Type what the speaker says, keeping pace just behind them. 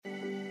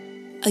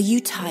Are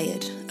you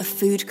tired of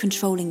food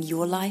controlling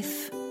your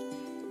life?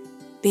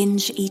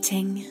 Binge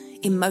eating,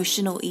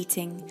 emotional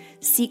eating,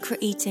 secret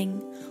eating,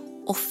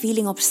 or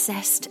feeling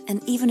obsessed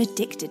and even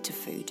addicted to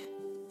food?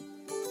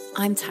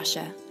 I'm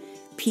Tasha,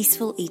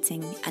 peaceful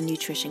eating and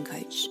nutrition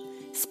coach,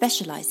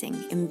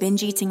 specializing in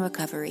binge eating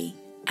recovery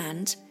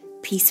and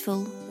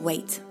peaceful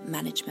weight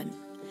management.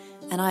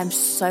 And I'm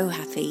so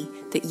happy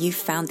that you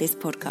found this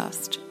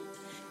podcast.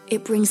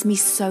 It brings me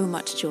so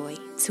much joy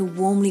to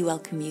warmly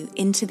welcome you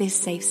into this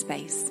safe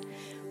space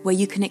where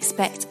you can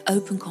expect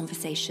open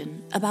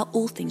conversation about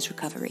all things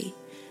recovery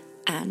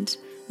and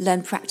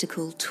learn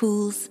practical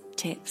tools,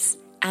 tips,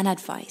 and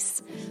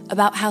advice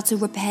about how to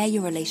repair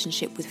your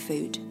relationship with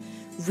food,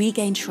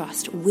 regain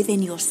trust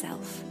within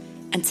yourself,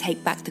 and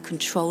take back the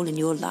control in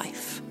your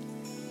life,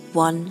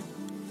 one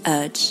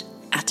urge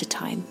at a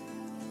time.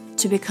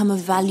 To become a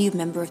valued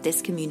member of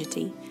this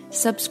community,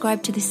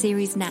 subscribe to the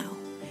series now,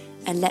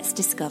 and let's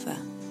discover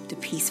the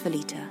peaceful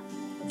eater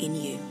in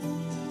you.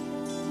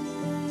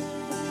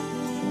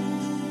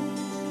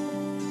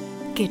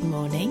 Good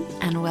morning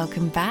and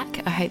welcome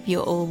back. I hope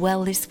you're all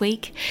well this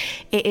week.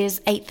 It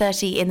is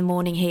 8:30 in the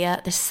morning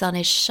here. The sun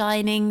is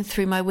shining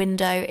through my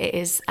window. It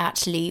is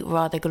actually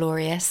rather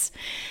glorious.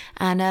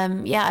 And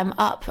I'm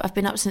up. I've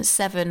been up since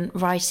 7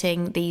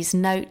 writing these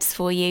notes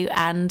for you,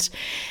 and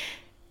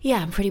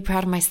I'm pretty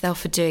proud of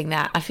myself for doing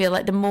that. I feel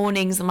like the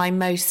mornings are my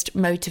most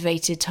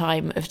motivated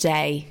time of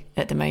day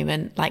at the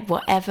moment. Like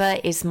whatever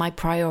is my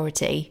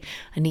priority,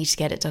 I need to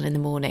get it done in the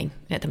morning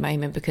at the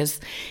moment, because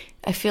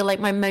I feel like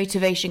my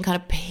motivation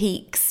kind of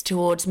peaks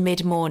towards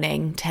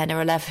mid-morning, 10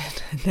 or 11,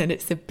 and then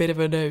it's a bit of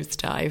a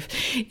nosedive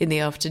in the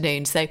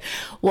afternoon. So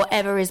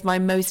whatever is my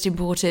most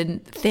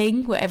important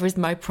thing, whatever is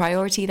my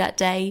priority that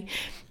day,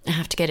 I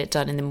have to get it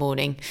done in the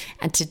morning.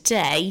 And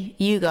today,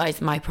 you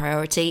guys are my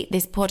priority.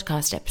 This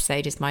podcast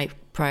episode is my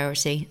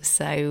priority.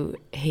 So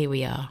here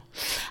we are.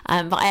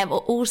 But I am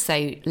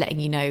also letting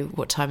you know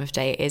what time of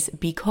day it is,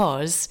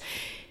 because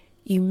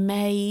you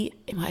might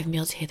even be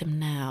able to hear them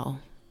now.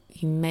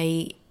 You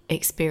may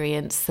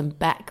experience some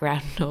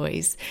background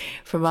noise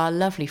from our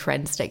lovely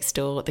friends next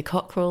door, the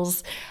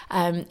Cockerells,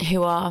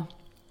 who are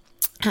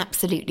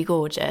absolutely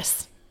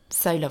gorgeous.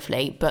 So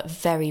lovely, but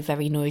very,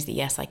 very noisy.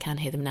 Yes, I can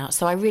hear them now.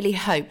 So I really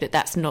hope that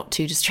that's not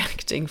too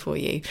distracting for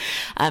you,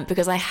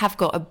 because I have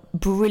got a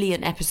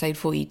brilliant episode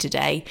for you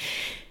today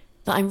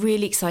that I'm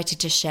really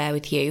excited to share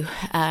with you.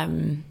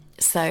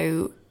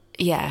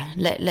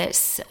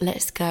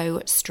 Let's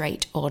go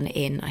straight on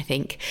in, I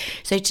think.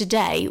 So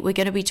today we're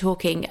going to be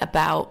talking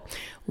about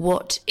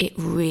what it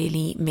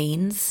really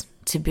means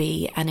to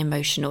be an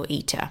emotional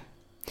eater,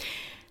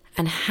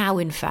 and how,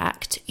 in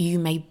fact, you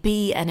may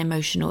be an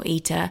emotional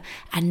eater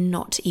and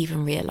not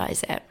even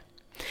realise it.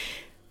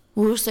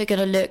 We're also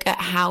going to look at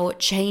how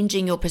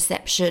changing your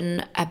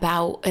perception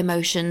about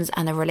emotions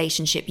and the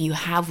relationship you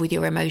have with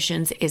your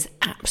emotions is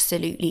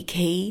absolutely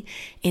key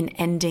in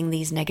ending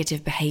these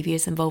negative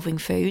behaviours involving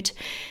food,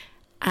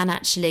 and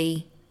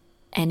actually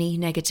any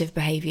negative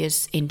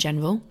behaviours in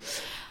general,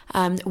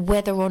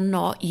 whether or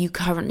not you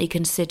currently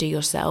consider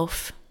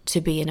yourself to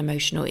be an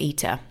emotional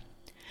eater.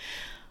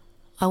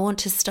 I want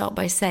to start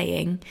by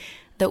saying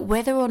that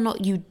whether or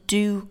not you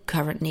do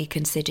currently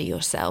consider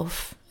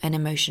yourself an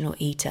emotional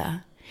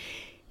eater,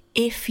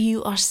 if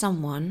you are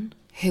someone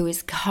who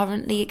is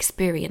currently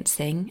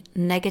experiencing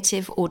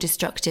negative or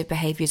destructive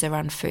behaviours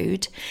around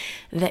food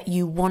that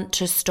you want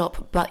to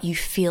stop but you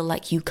feel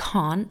like you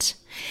can't,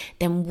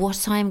 then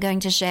what I'm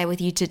going to share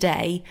with you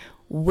today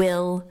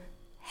will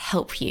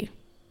help you.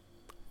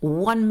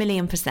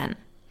 1,000,000%.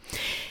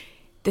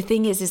 The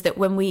thing is that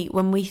when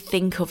we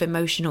think of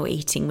emotional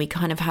eating, we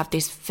kind of have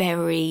this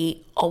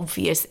very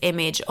obvious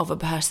image of a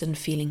person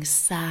feeling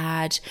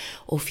sad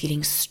or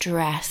feeling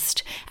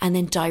stressed and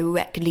then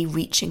directly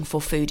reaching for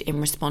food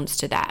in response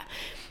to that.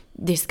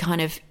 This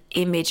kind of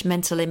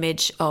mental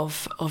image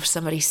of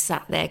somebody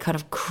sat there kind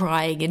of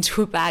crying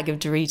into a bag of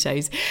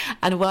Doritos.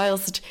 And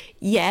whilst,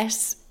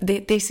 yes,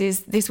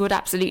 this would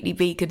absolutely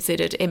be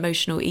considered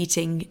emotional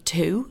eating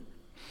too,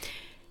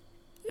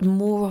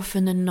 more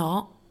often than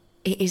not,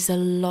 it is a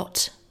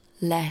lot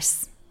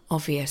less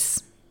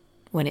obvious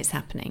when it's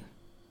happening.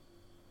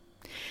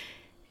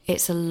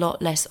 It's a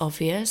lot less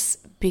obvious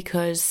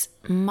because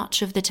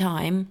much of the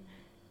time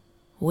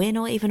we're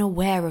not even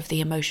aware of the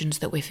emotions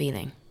that we're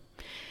feeling.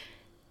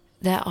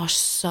 There are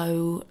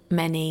so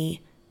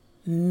many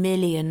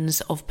millions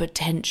of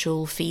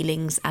potential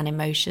feelings and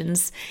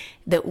emotions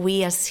that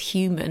we as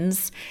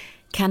humans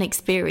can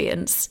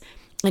experience.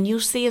 And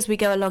you'll see as we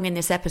go along in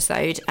this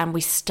episode and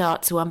we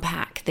start to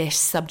unpack this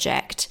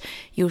subject,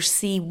 you'll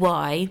see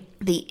why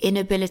the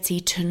inability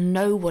to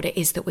know what it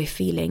is that we're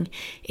feeling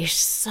is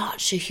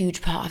such a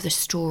huge part of the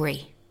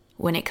story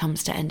when it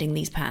comes to ending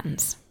these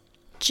patterns.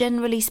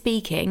 Generally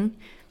speaking,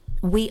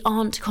 we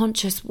aren't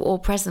conscious or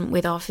present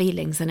with our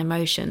feelings and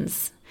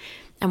emotions.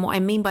 And what I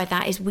mean by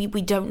that is we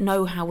don't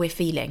know how we're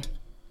feeling,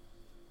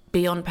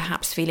 beyond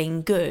perhaps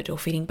feeling good or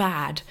feeling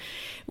bad,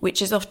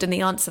 which is often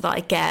the answer that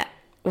I get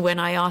when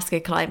I ask a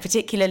client,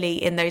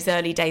 particularly in those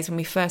early days when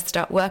we first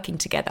start working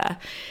together.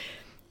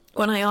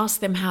 when I ask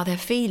them how they're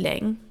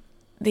feeling,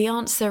 the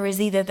answer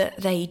is either that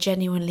they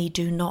genuinely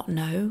do not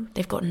know,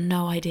 they've got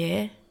no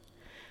idea,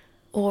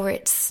 or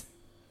it's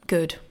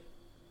good,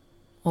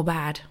 or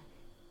bad,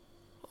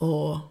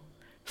 or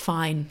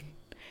fine,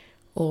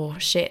 or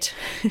shit.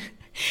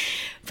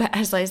 But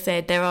as I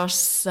said, there are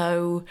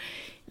so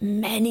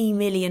many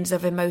millions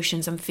of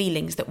emotions and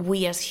feelings that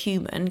we as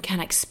human can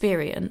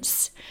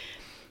experience,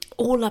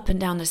 all up and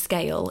down the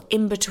scale,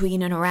 in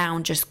between and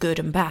around just good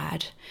and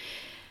bad,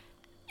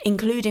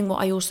 including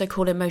what I also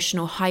call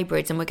emotional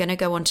hybrids, and we're going to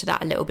go on to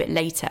that a little bit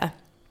later.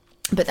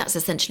 But that's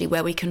essentially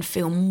where we can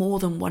feel more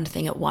than one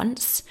thing at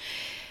once.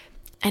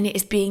 And it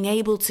is being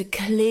able to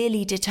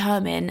clearly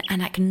determine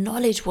and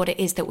acknowledge what it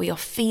is that we are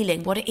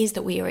feeling, what it is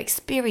that we are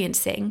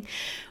experiencing,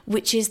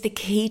 which is the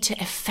key to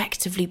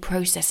effectively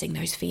processing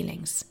those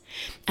feelings.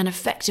 And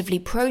effectively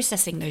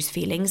processing those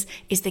feelings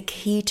is the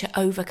key to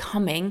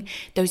overcoming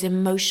those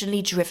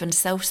emotionally driven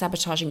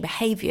self-sabotaging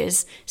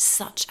behaviors,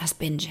 such as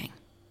binging,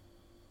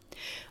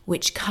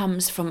 which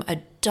comes from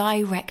a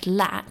direct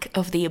lack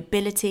of the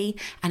ability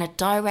and a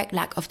direct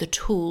lack of the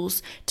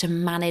tools to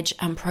manage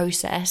and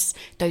process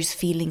those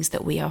feelings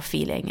that we are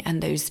feeling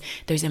and those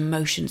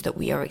emotions that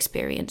we are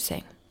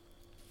experiencing.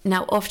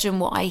 Now, often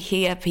what I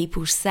hear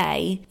people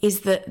say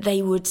is that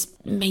they would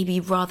maybe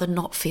rather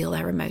not feel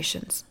their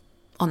emotions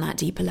on that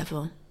deeper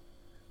level,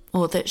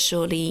 or that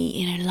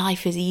surely,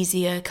 life is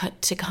easier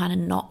to kind of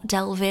not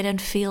delve in and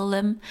feel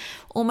them,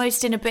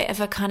 almost in a bit of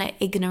a kind of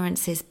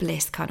ignorance is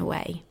bliss kind of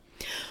way.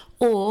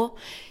 Or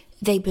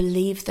they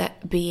believe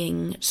that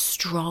being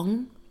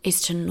strong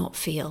is to not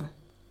feel.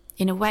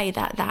 In a way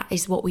that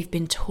is what we've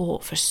been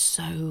taught for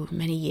so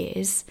many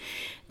years,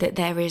 that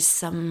there is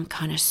some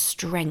kind of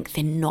strength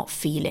in not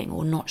feeling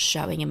or not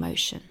showing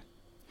emotion.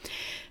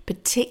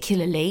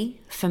 Particularly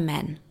for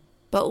men,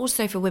 but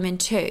also for women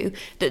too,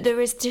 that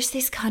there is just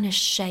this kind of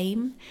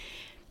shame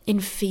in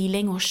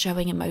feeling or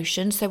showing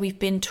emotion. So we've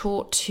been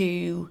taught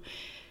to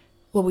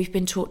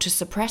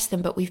suppress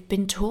them, but we've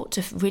been taught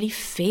to really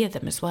fear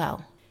them as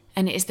well.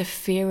 And it is the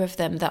fear of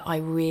them that I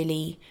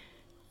really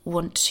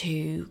want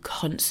to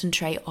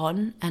concentrate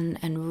on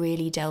and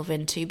really delve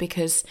into,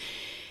 because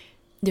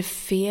the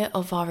fear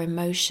of our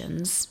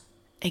emotions,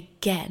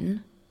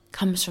 again,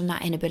 comes from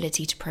that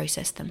inability to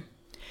process them.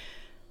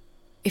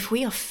 If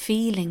we are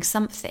feeling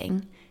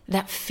something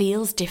that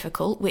feels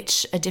difficult,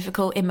 which a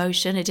difficult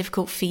emotion, a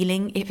difficult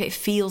feeling, if it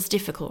feels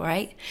difficult,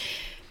 right?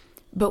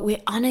 But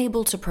we're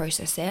unable to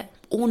process it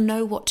or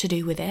know what to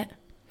do with it.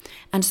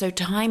 And so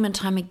time and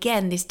time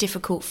again, this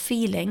difficult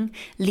feeling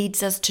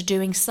leads us to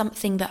doing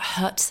something that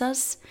hurts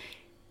us.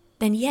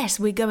 Then yes,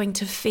 we're going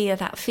to fear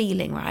that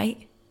feeling,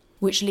 right?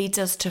 Which leads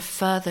us to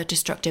further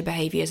destructive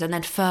behaviors, and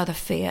then further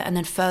fear, and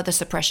then further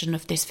suppression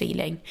of this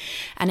feeling.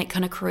 And it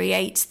kind of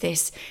creates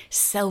this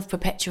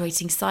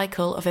self-perpetuating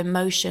cycle of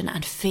emotion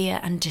and fear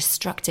and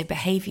destructive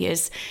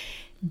behaviors,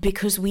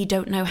 because we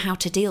don't know how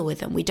to deal with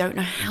them. We don't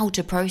know how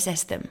to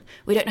process them.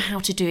 We don't know how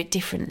to do it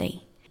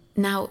differently.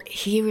 Now,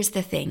 here is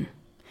the thing,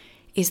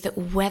 is that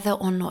whether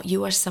or not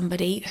you are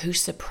somebody who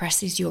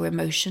suppresses your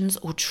emotions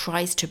or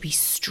tries to be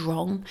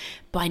strong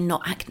by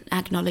not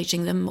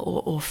acknowledging them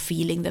or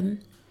feeling them,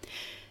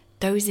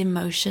 those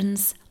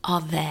emotions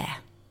are there.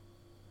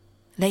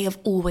 They have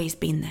always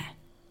been there.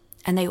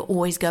 And they are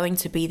always going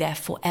to be there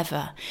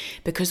forever,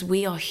 because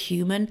we are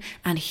human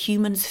and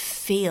humans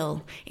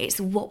feel. It's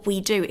what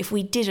we do. If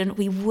we didn't,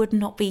 we would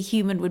not be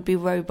human, would be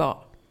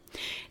robot.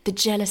 The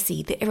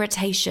jealousy, the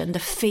irritation, the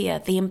fear,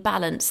 the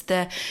imbalance,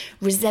 the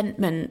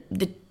resentment,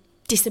 the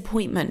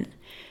disappointment,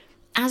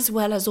 as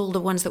well as all the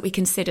ones that we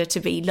consider to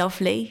be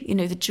lovely,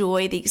 the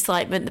joy, the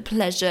excitement, the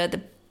pleasure,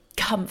 the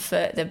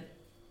comfort, the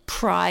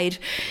pride,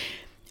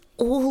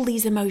 all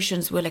these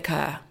emotions will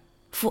occur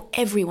for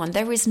everyone.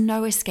 There is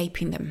no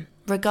escaping them,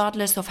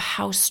 regardless of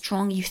how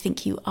strong you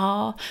think you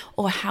are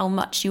or how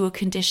much you were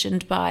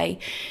conditioned by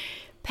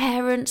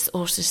parents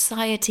or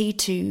society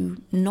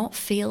to not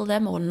feel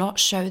them or not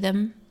show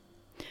them.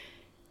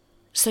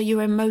 So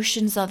your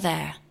emotions are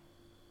there,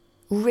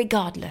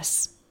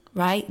 regardless,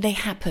 right? They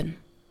happen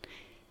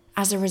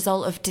as a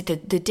result of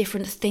the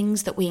different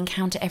things that we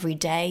encounter every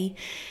day,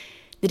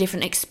 the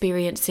different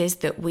experiences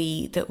that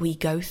we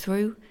go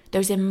through.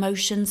 Those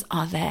emotions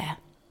are there.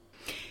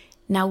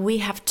 Now, we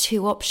have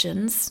two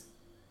options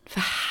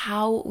for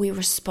how we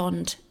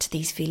respond to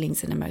these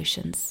feelings and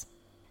emotions.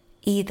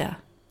 Either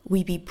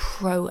we be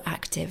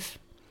proactive,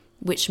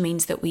 which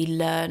means that we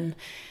learn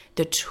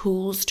the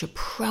tools to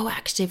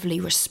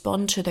proactively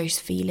respond to those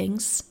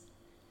feelings,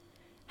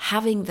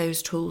 having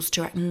those tools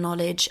to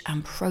acknowledge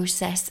and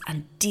process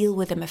and deal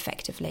with them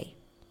effectively.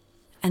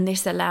 And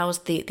this allows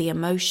the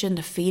emotion,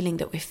 the feeling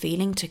that we're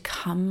feeling to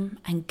come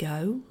and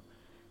go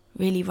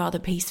really rather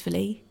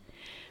peacefully.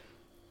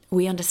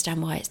 We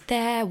understand why it's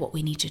there, what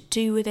we need to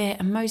do with it,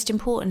 and most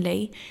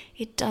importantly,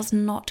 it does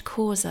not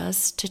cause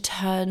us to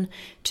turn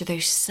to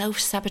those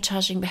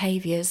self-sabotaging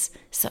behaviours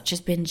such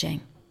as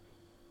binging,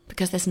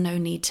 because there's no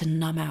need to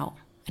numb out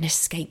and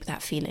escape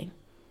that feeling.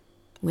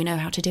 We know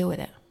how to deal with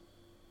it.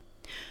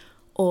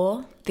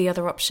 Or the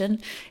other option,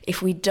 if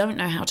we don't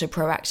know how to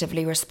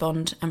proactively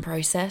respond and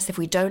process, if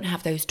we don't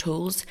have those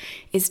tools,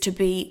 is to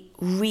be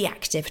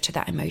reactive to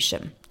that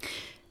emotion.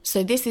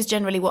 So this is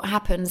generally what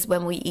happens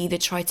when we either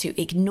try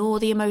to ignore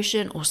the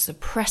emotion or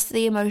suppress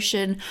the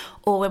emotion,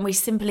 or when we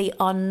simply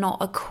are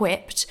not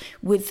equipped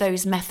with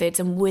those methods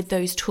and with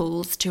those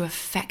tools to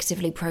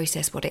effectively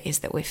process what it is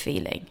that we're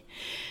feeling.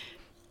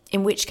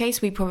 In which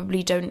case, we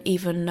probably don't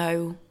even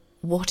know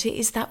what it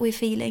is that we're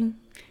feeling.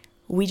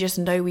 We just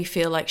know we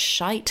feel like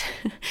shite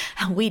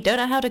and we don't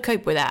know how to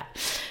cope with that.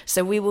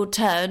 So we will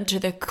turn to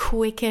the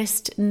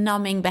quickest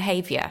numbing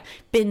behavior,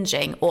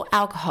 binging or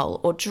alcohol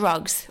or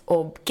drugs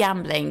or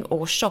gambling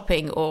or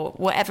shopping or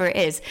whatever it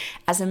is,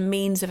 as a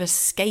means of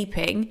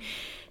escaping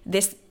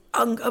this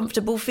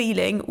uncomfortable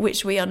feeling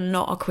which we are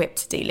not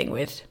equipped dealing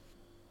with.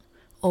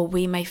 Or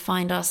we may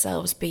find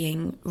ourselves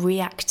being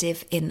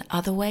reactive in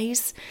other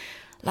ways,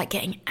 like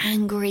getting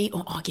angry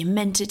or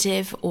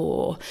argumentative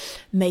or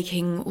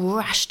making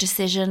rash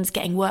decisions,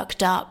 getting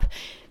worked up,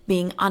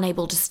 being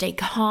unable to stay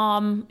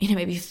calm,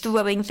 maybe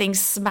throwing things,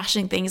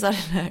 smashing things, I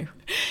don't know.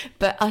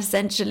 But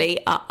essentially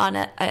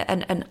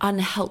an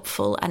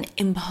unhelpful and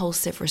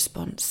impulsive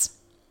response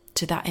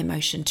to that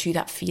emotion, to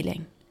that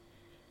feeling,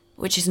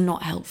 which is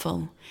not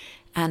helpful.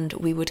 And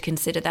we would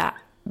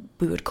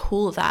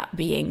call that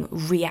being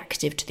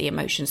reactive to the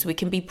emotion. So we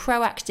can be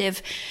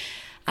proactive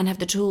and have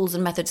the tools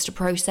and methods to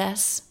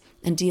process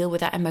and deal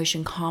with that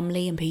emotion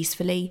calmly and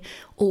peacefully,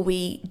 or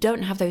we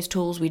don't have those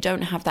tools, we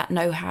don't have that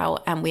know-how,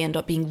 and we end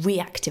up being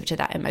reactive to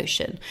that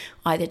emotion,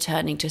 either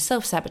turning to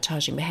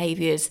self-sabotaging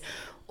behaviours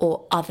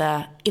or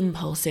other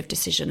impulsive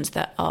decisions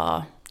that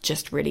are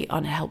just really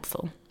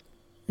unhelpful.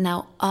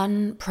 Now,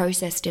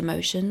 unprocessed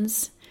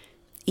emotions,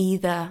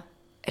 either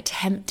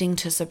attempting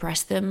to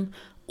suppress them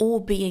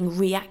or being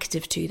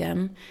reactive to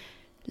them,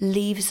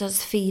 leaves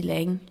us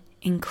feeling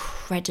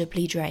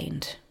incredibly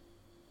drained,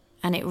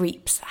 and it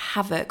reaps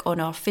havoc on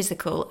our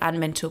physical and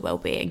mental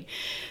well-being.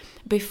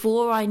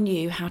 Before I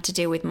knew how to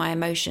deal with my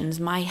emotions,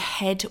 my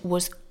head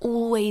was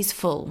always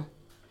full.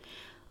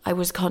 I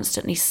was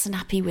constantly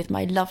snappy with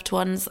my loved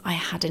ones. I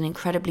had an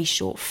incredibly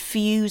short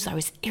fuse. I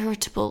was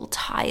irritable,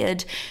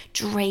 tired,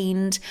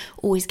 drained,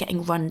 always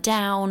getting run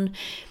down,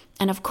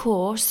 and of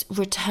course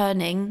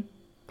returning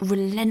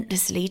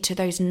relentlessly to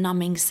those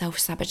numbing,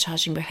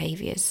 self-sabotaging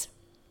behaviours.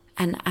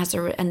 And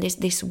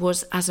this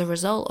was as a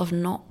result of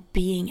not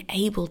being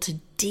able to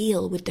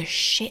deal with the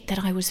shit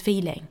that I was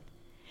feeling.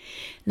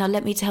 Now,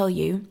 let me tell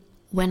you,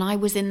 when I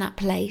was in that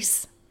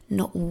place,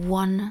 not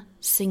one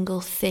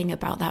single thing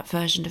about that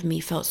version of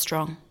me felt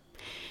strong.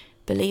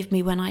 Believe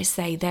me when I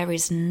say there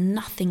is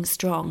nothing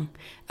strong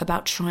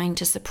about trying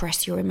to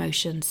suppress your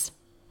emotions.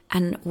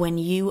 And when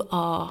you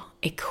are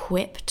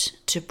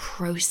equipped to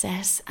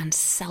process and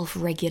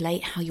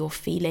self-regulate how you're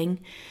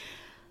feeling,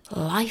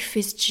 life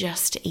is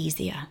just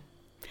easier.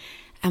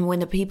 And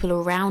when the people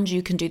around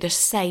you can do the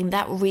same,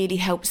 that really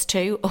helps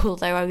too.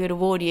 Although I'm going to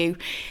warn you,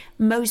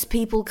 most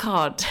people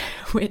can't,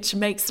 which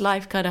makes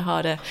life kind of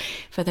harder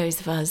for those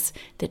of us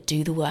that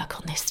do the work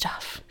on this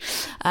stuff.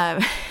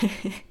 But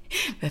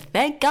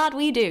thank God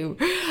we do.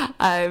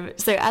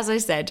 So as I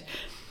said,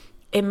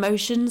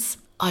 emotions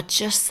are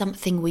just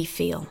something we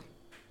feel.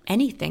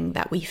 Anything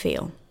that we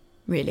feel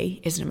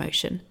really is an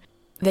emotion.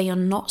 They are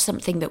not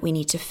something that we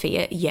need to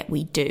fear, yet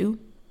we do.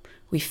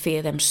 We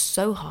fear them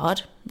so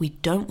hard. We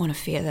don't want to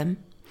fear them.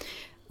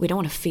 We don't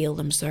want to feel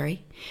them,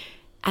 sorry.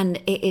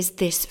 And it is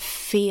this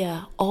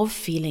fear of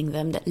feeling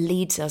them that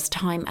leads us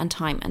time and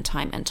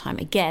time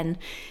again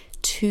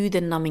to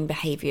the numbing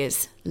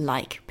behaviours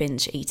like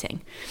binge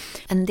eating.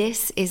 And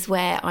this is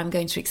where I'm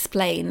going to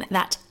explain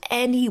that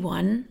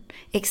anyone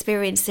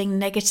experiencing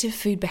negative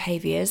food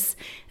behaviours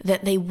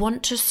that they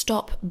want to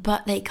stop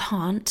but they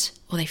can't,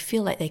 or they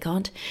feel like they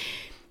can't,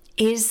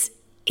 is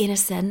in a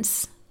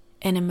sense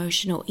an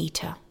emotional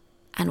eater,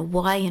 and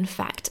why in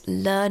fact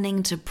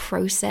learning to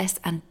process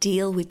and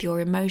deal with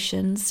your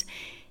emotions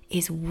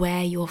is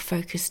where your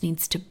focus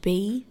needs to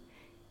be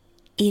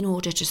in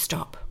order to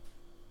stop.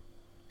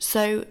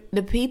 So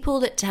the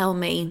people that tell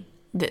me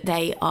that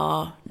they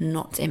are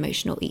not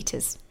emotional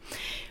eaters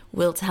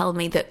will tell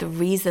me that the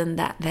reason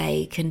that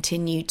they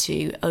continue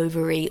to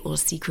overeat or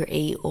secret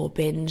eat or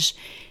binge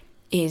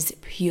is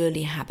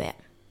purely habit.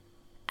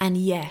 And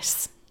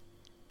yes,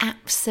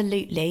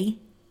 absolutely,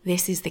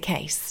 this is the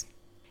case.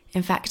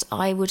 In fact,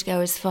 I would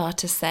go as far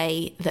to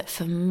say that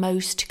for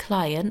most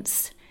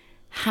clients,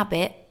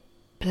 habit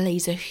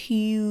plays a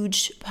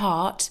huge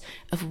part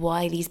of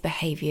why these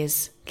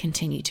behaviours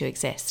continue to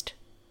exist.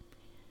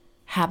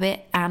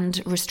 Habit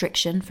and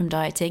restriction from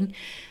dieting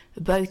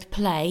both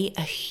play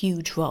a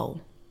huge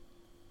role.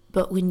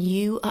 But when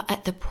you are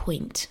at the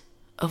point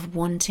of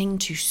wanting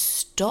to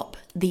stop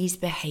these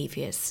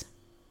behaviours,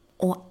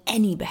 or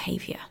any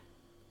behaviour,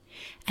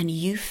 and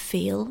you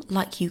feel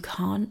like you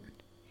can't,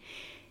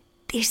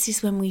 this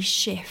is when we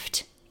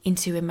shift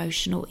into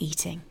emotional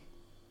eating.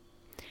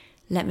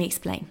 Let me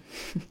explain.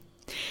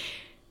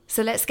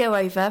 So let's go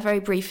over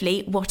very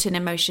briefly what an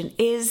emotion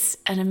is.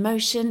 An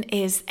emotion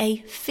is a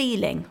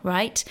feeling,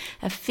 right?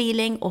 A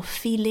feeling or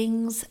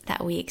feelings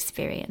that we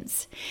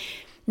experience.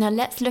 Now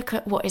let's look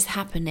at what is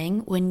happening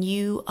when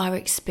you are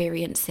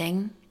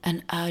experiencing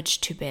an urge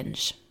to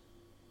binge.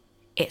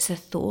 It's a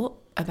thought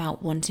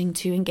about wanting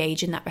to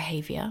engage in that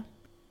behavior,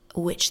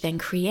 which then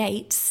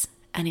creates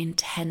an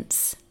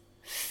intense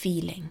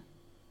feeling.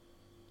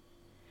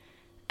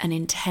 An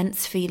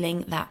intense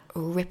feeling that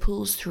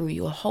ripples through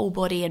your whole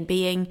body and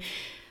being,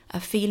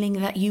 a feeling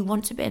that you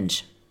want to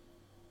binge.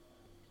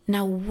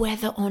 Now,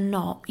 whether or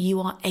not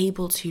you are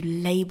able to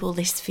label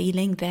this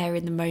feeling there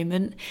in the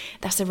moment,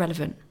 that's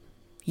irrelevant.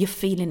 You're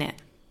feeling it.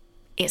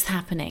 It's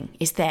happening.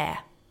 It's there.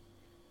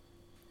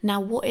 Now,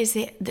 what is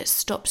it that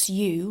stops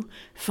you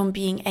from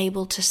being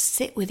able to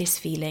sit with this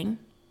feeling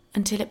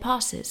until it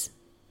passes?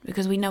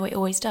 Because we know it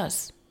always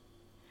does.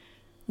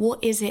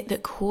 What is it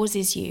that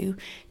causes you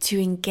to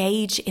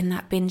engage in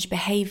that binge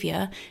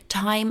behavior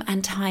time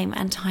and time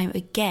and time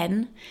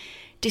again,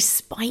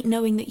 despite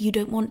knowing that you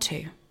don't want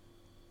to?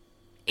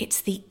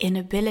 It's the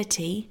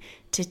inability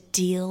to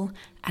deal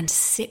and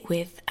sit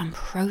with and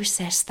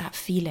process that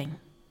feeling.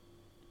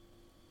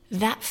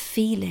 That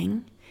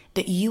feeling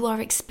that you are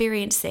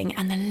experiencing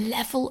and the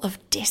level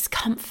of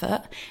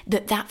discomfort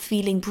that that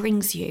feeling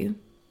brings you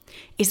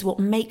is what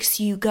makes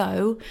you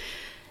go,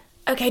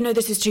 okay, no,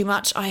 this is too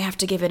much. I have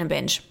to give in and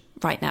binge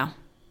right now.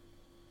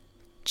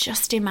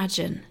 Just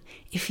imagine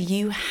if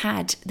you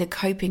had the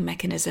coping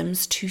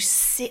mechanisms to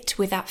sit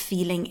with that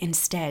feeling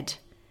instead,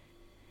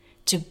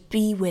 to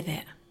be with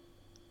it,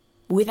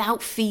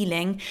 without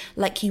feeling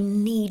like you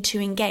need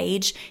to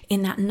engage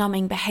in that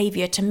numbing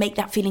behavior to make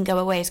that feeling go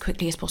away as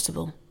quickly as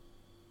possible.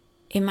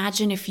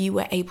 Imagine if you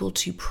were able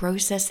to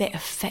process it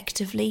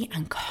effectively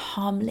and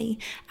calmly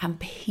and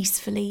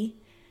peacefully,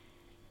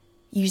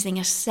 using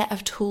a set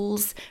of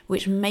tools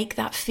which make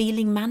that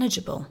feeling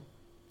manageable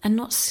and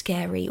not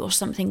scary or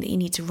something that you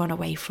need to run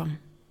away from.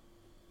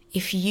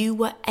 If you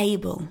were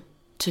able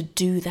to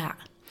do that,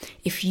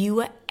 if you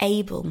were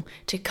able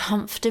to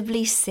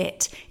comfortably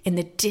sit in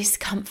the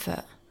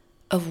discomfort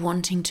of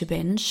wanting to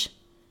binge,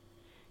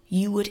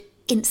 you would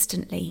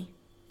instantly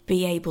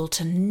be able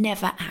to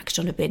never act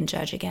on a binge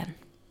urge again.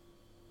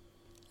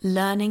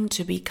 Learning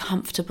to be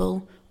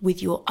comfortable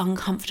with your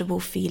uncomfortable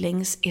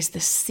feelings is the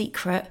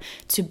secret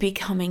to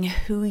becoming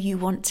who you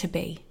want to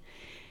be.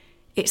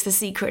 It's the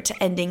secret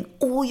to ending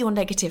all your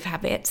negative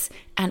habits,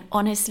 and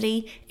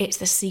honestly, it's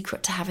the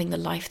secret to having the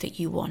life that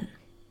you want.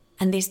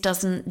 And this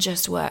doesn't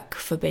just work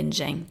for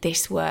binging,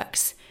 this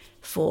works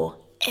for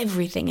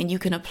everything, and you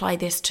can apply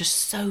this to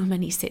so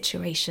many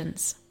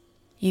situations.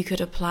 You could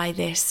apply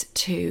this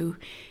to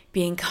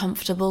being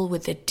comfortable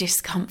with the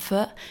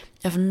discomfort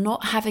of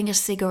not having a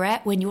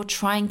cigarette when you're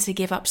trying to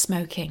give up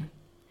smoking.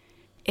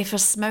 If a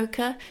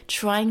smoker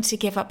trying to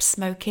give up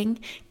smoking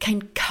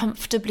can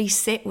comfortably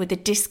sit with the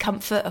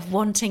discomfort of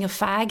wanting a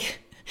fag,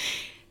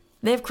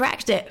 they've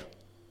cracked it.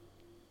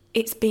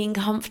 It's being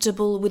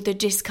comfortable with the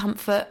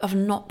discomfort of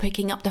not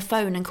picking up the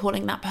phone and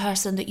calling that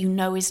person that you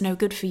know is no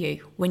good for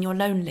you when you're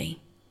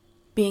lonely.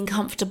 Being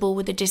comfortable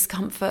with the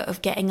discomfort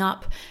of getting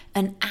up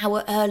an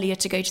hour earlier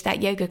to go to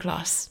that yoga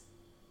class.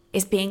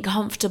 It's being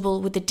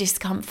comfortable with the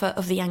discomfort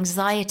of the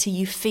anxiety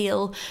you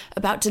feel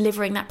about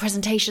delivering that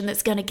presentation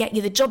that's going to get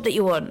you the job that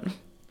you want.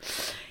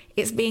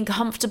 It's being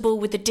comfortable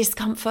with the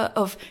discomfort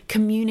of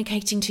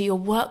communicating to your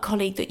work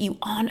colleague that you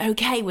aren't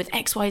okay with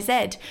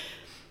XYZ.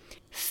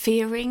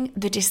 Fearing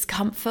the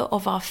discomfort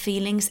of our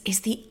feelings is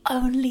the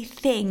only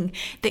thing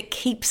that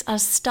keeps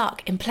us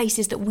stuck in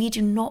places that we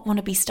do not want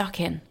to be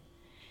stuck in.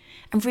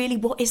 And really,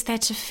 what is there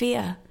to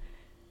fear?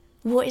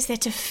 What is there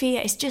to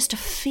fear? It's just a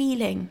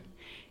feeling.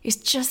 It's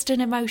just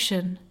an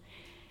emotion.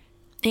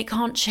 It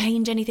can't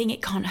change anything.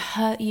 It can't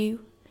hurt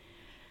you.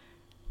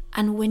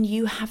 And when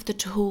you have the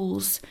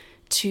tools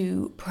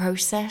to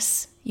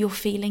process your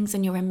feelings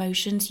and your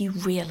emotions, you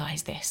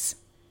realize this.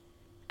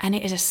 And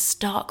it is a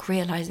stark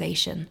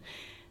realization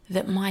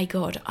that, my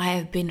God, I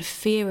have been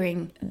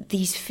fearing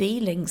these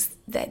feelings.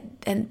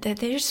 And they're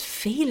just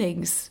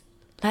feelings.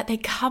 Like, they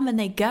come and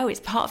they go. It's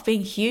part of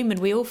being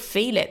human. We all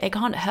feel it. They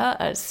can't hurt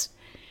us.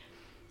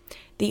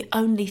 The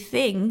only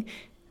thing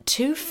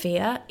to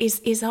fear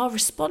is our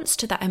response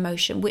to that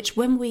emotion, which,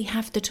 when we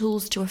have the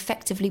tools to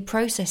effectively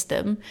process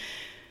them,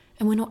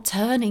 and we're not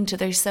turning to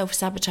those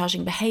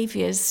self-sabotaging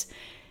behaviours,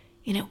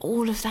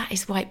 all of that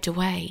is wiped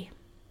away.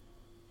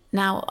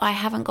 Now, I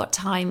haven't got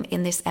time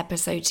in this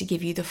episode to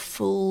give you the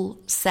full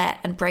set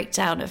and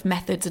breakdown of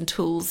methods and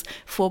tools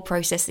for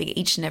processing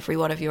each and every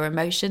one of your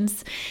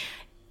emotions.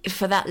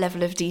 For that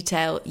level of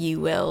detail, you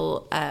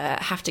will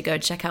have to go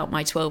and check out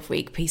my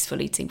 12-week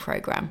Peaceful Eating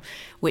program,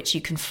 which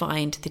you can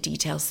find the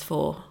details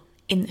for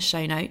in the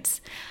show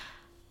notes.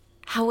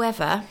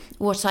 However,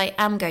 what I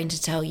am going to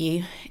tell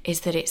you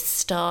is that it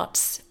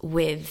starts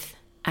with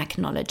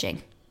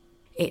acknowledging.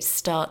 It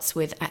starts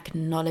with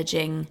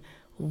acknowledging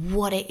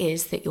what it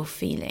is that you're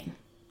feeling.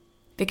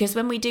 Because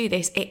when we do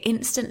this, it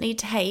instantly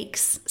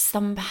takes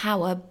some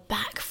power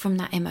back from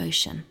that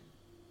emotion.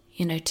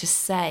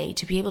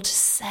 to be able to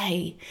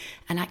say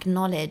and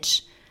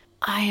acknowledge,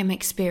 I am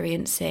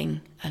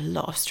experiencing a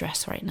lot of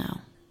stress right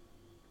now.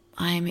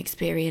 I am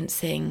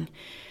experiencing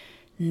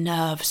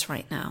nerves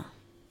right now.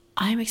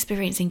 I am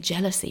experiencing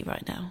jealousy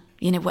right now,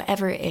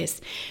 whatever it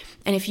is.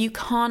 And if you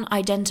can't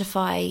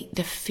identify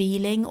the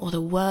feeling or the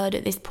word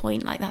at this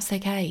point, that's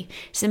okay.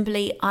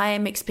 Simply, I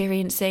am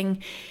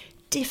experiencing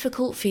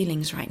difficult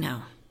feelings right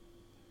now.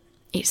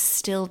 It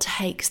still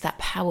takes that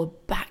power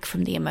back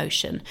from the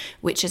emotion,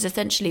 which is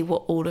essentially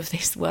what all of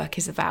this work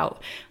is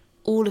about.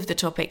 All of the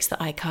topics that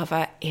I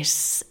cover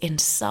is in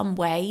some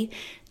way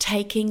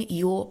taking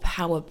your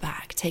power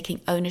back,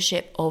 taking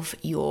ownership of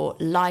your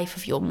life,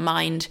 of your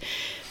mind,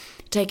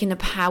 taking the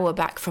power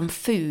back from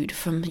food,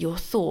 from your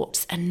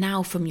thoughts, and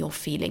now from your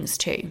feelings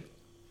too.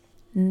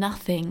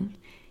 Nothing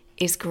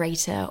is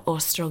greater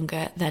or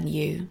stronger than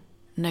you.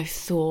 No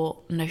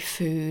thought, no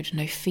food,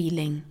 no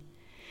feeling.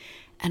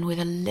 And with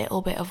a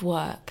little bit of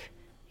work,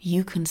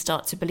 you can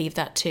start to believe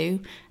that too.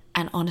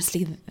 And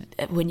honestly,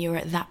 when you're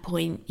at that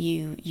point,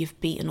 you've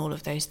beaten all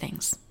of those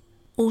things.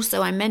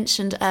 Also, I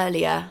mentioned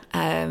earlier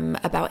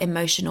about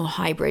emotional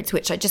hybrids,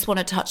 which I just want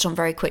to touch on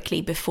very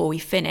quickly before we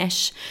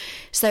finish.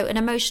 So an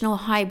emotional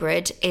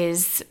hybrid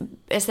is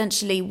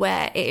essentially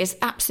where it is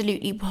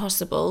absolutely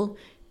possible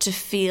to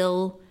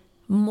feel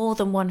more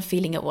than one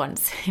feeling at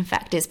once. In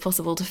fact, it's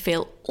possible to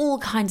feel all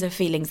kinds of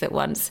feelings at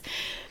once.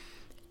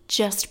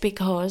 Just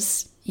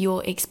because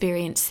you're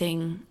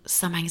experiencing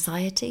some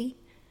anxiety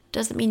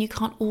doesn't mean you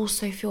can't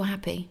also feel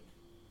happy.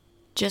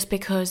 Just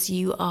because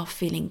you are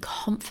feeling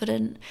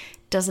confident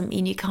doesn't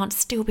mean you can't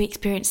still be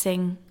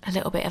experiencing a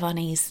little bit of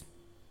unease.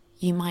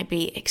 You might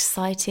be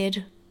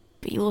excited,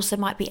 but you also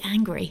might be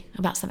angry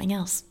about something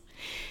else.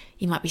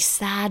 You might be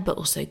sad, but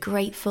also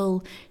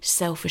grateful,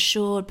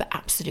 self-assured, but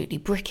absolutely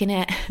bricking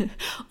it.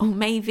 Or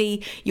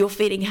maybe you're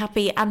feeling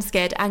happy and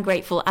scared and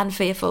grateful and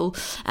fearful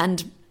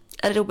and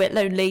a little bit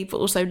lonely, but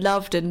also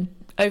loved and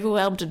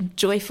overwhelmed and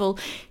joyful.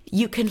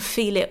 You can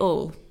feel it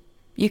all.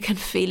 You can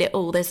feel it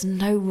all. There's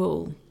no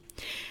rule.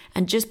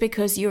 And just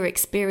because you're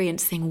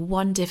experiencing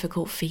one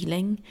difficult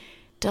feeling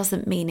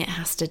doesn't mean it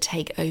has to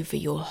take over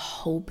your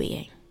whole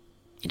being.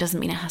 It doesn't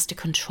mean it has to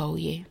control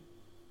you.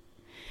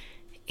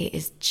 It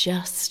is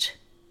just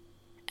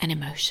an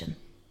emotion.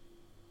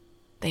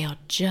 They are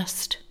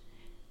just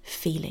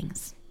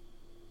feelings.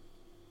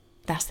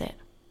 That's it.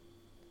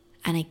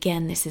 And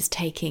again, this is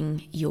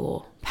taking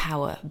your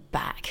power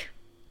back.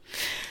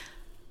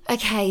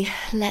 Okay,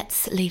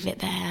 let's leave it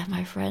there,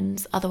 my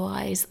friends.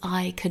 Otherwise,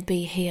 I could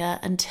be here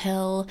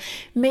until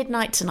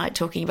midnight tonight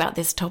talking about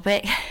this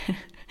topic.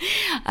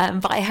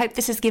 But I hope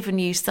this has given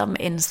you some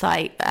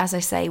insight. As I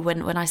say,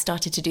 when I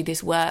started to do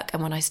this work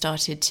and when I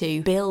started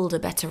to build a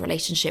better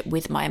relationship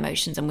with my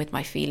emotions and with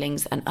my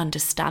feelings and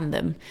understand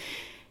them,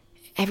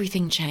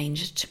 everything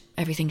changed,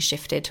 everything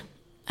shifted.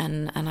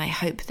 And I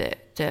hope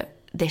that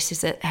this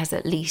has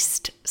at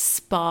least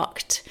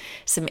sparked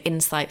some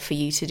insight for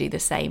you to do the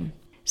same.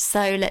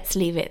 So let's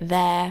leave it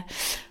there.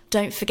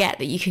 Don't forget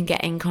that you can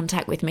get in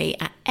contact with me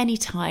at any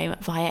time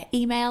via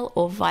email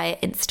or via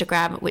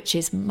Instagram, which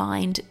is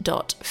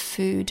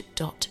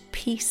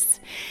mind.food.peace.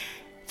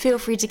 Feel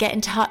free to get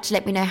in touch.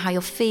 Let me know how you're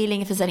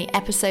feeling. If there's any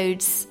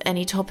episodes,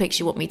 any topics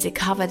you want me to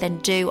cover, then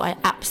do. I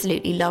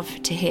absolutely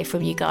love to hear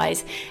from you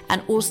guys.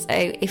 And also,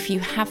 if you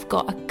have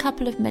got a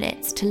couple of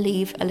minutes to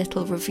leave a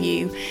little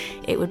review,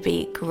 it would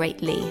be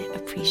greatly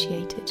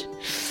appreciated.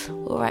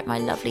 All right, my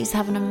lovelies,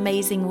 have an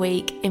amazing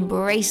week.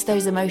 Embrace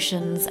those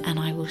emotions, and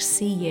I will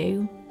see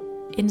you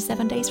in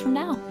 7 days from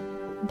now.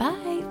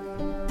 Bye.